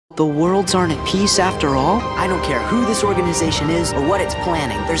The worlds aren't at peace after all? I don't care who this organization is or what it's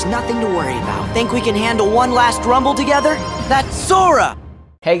planning. There's nothing to worry about. Think we can handle one last rumble together? That's Sora!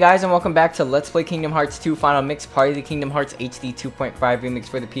 Hey guys, and welcome back to Let's Play Kingdom Hearts 2 Final Mix, part of the Kingdom Hearts HD 2.5 remix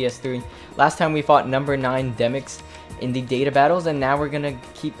for the PS3. Last time we fought number 9 Demix in the data battles, and now we're gonna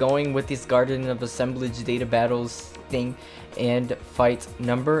keep going with this Garden of Assemblage data battles thing and fight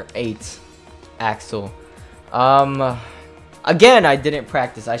number 8, Axel. Again, I didn't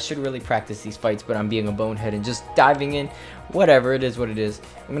practice. I should really practice these fights, but I'm being a bonehead and just diving in. Whatever, it is what it is.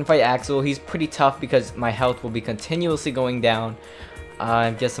 I'm gonna fight Axel. He's pretty tough because my health will be continuously going down.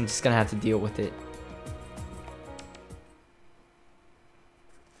 I guess I'm just gonna have to deal with it.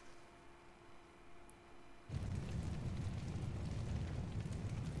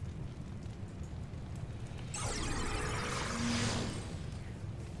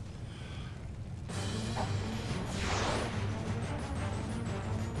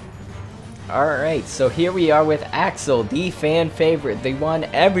 Alright, so here we are with Axel, the fan favorite, the one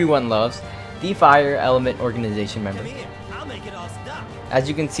everyone loves, the Fire Element Organization member. As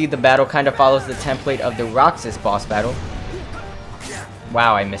you can see, the battle kind of follows the template of the Roxas boss battle.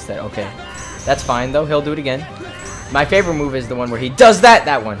 Wow, I missed that. Okay. That's fine, though. He'll do it again. My favorite move is the one where he does that!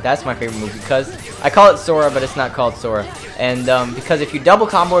 That one. That's my favorite move because I call it Sora, but it's not called Sora. And because if you double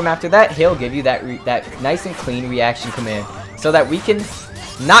combo him after that, he'll give you that nice and clean reaction command. So that we can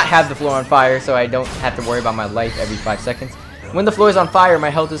not have the floor on fire, so I don't have to worry about my life every 5 seconds. When the floor is on fire, my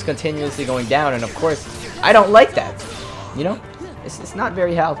health is continuously going down, and of course, I don't like that. You know? It's not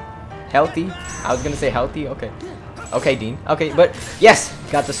very healthy. I was gonna say healthy. Okay. Okay, Dean. Okay, but yes,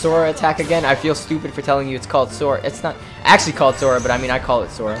 got the Sora attack again. I feel stupid for telling you it's called Sora. It's not actually called Sora, but I mean I call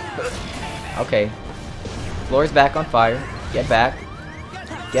it Sora. Okay. Floor is back on fire. Get back.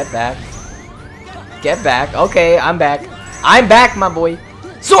 Get back. Get back. Okay, I'm back. I'm back, my boy.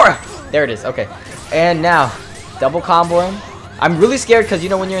 Sora! There it is. Okay. And now, double combo him. I'm really scared because, you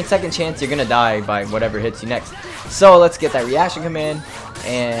know, when you're in second chance, you're going to die by whatever hits you next. So, let's get that reaction command.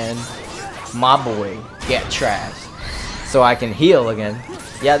 And my boy, get trashed. So I can heal again.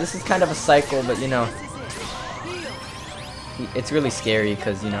 Yeah, this is kind of a cycle, but, you know, it's really scary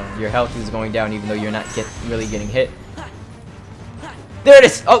because, you know, your health is going down even though you're not really getting hit. There it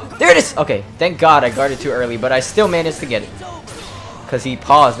is! Oh, there it is! Okay, thank God I guarded too early, but I still managed to get it. Because he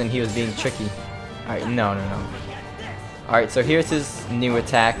paused and he was being tricky. Alright, no. Alright, so here's his new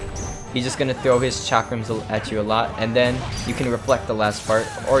attack. He's just gonna throw his chakrams at you a lot, and then you can reflect the last part,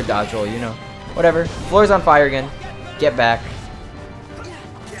 or dodge roll, you know. Whatever. Floor's on fire again. Get back.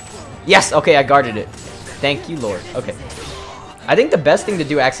 Yes! Okay, I guarded it. Thank you, Lord. Okay. I think the best thing to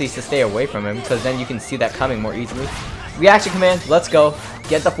do actually is to stay away from him, because then you can see that coming more easily. Reaction command, let's go.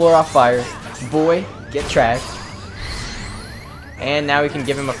 Get the floor off fire. Boy, get trashed. And now we can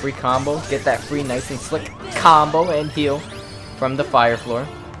give him a free combo. Get that free nice and slick combo and heal from the fire floor.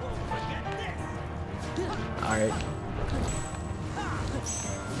 Alright.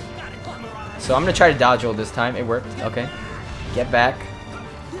 So I'm going to try to dodge roll this time. It worked. Okay. Get back.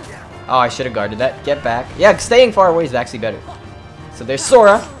 Oh, I should have guarded that. Get back. Yeah, staying far away is actually better. So there's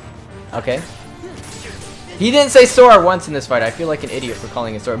Sora. Okay. He didn't say Sora once in this fight. I feel like an idiot for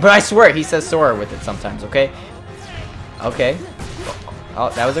calling it Sora. But I swear he says Sora with it sometimes, okay? Okay. Oh,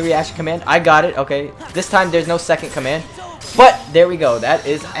 that was a reaction command. I got it. Okay. This time there's no second command. But there we go. That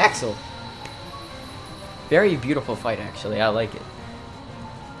is Axel. Very beautiful fight, actually. I like it.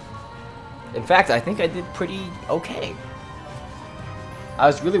 In fact, I think I did pretty okay. I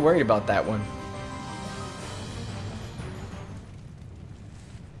was really worried about that one.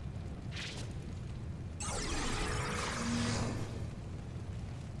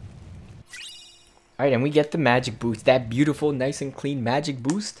 Alright, and we get the magic boost. That beautiful, nice and clean magic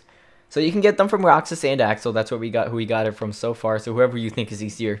boost. So you can get them from Roxas and Axel. That's what we got, who we got it from so far. So whoever you think is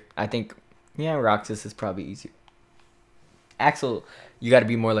easier. I think, yeah, Roxas is probably easier. Axel, you gotta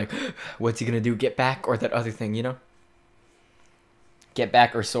be more like, what's he gonna do? Get back? Or that other thing, you know? Get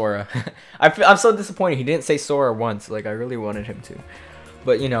back or Sora. I'm so disappointed. He didn't say Sora once. Like, I really wanted him to.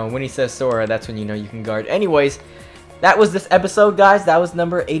 But, you know, when he says Sora, that's when you know you can guard. Anyways, that was this episode, guys. That was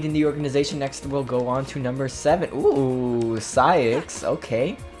number 8 in the organization. Next, we'll go on to number 7. Ooh, Syx.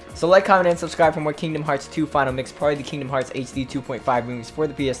 Okay. So like, comment, and subscribe for more Kingdom Hearts 2 Final Mix, part of the Kingdom Hearts HD 2.5 remix for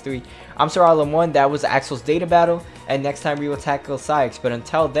the PS3. I'm Burrrn. That was Axel's data battle. And next time we will tackle Syx. But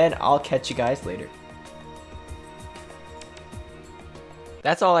until then, I'll catch you guys later.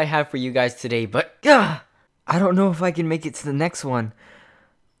 That's all I have for you guys today. But I don't know if I can make it to the next one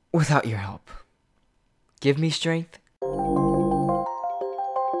without your help. Give me strength.